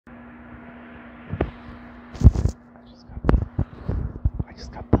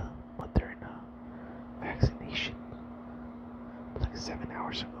just got the moderna vaccination like 7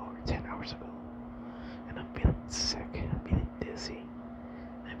 hours ago or 10 hours ago, and I'm feeling sick, I'm feeling dizzy,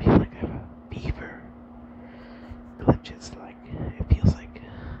 I feel like I have a fever, glitches, like it feels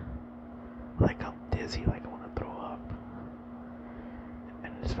like I'm dizzy, like I want to throw up,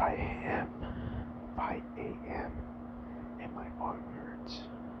 and it's 5 a.m. 5 a.m. and my arm hurts.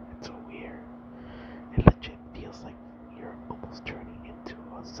 It's so weird. It legit feels like you're almost turning into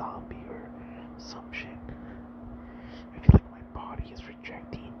a zombie or some shit. I feel like my body is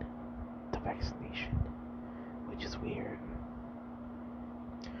rejecting the vaccination, which is weird.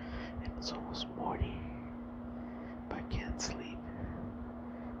 And it's almost morning, but I can't sleep,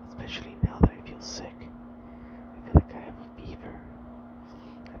 especially now that I feel sick. I feel like I have a fever.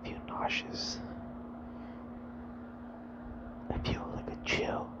 I feel nauseous. I feel like a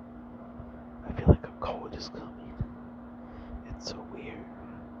chill. I feel like a cold is coming. It's so weird.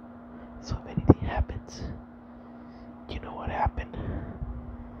 So if anything happens, you know what happened?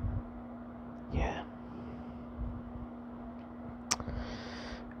 Yeah.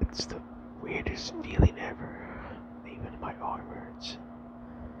 It's the weirdest feeling ever. Even my arm hurts.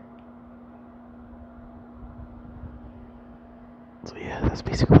 So yeah, that's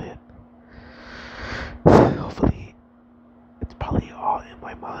basically it. Hopefully, it's probably all in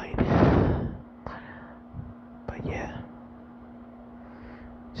my mind. But yeah,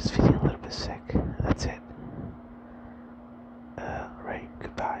 just feeling a little bit sick. That's it.